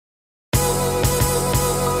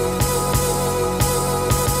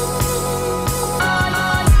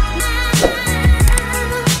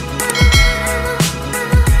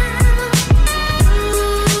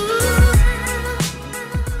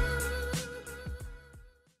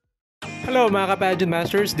Hello mga ka-pageant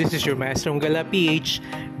masters, this is your Master Gala PH,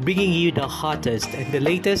 bringing you the hottest and the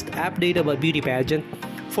latest update about beauty pageant.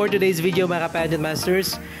 For today's video mga ka-pageant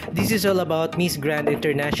masters, this is all about Miss Grand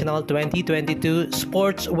International 2022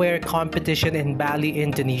 Sportswear competition in Bali,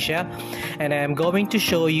 Indonesia. And I am going to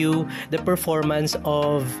show you the performance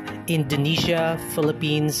of Indonesia,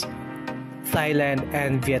 Philippines, Thailand,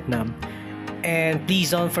 and Vietnam. And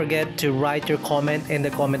please don't forget to write your comment in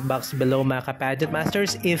the comment box below mga ka-pageant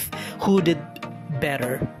masters if who did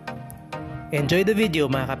better. Enjoy the video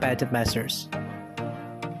mga ka-pageant masters.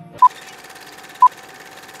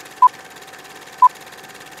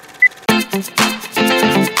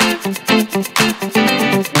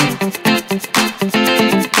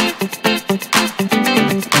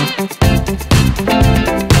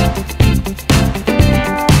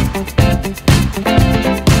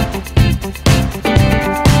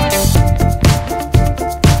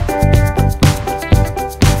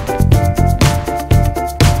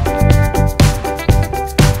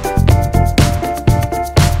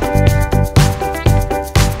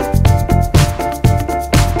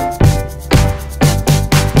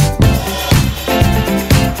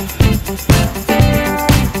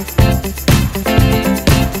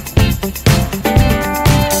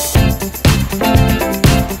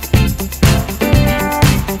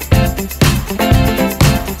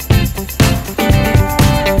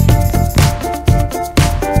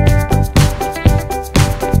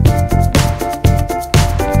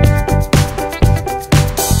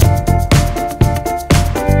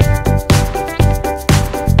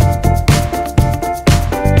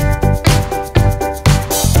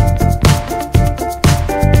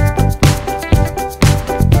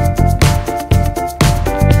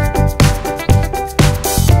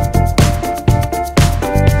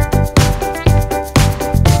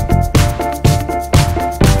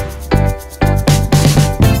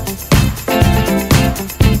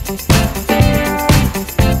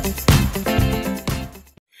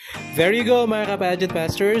 There you go mga ka-pageant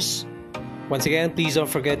masters. Once again, please don't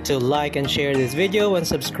forget to like and share this video and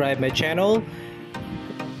subscribe my channel.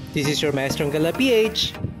 This is your Master Gala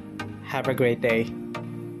PH. Have a great day.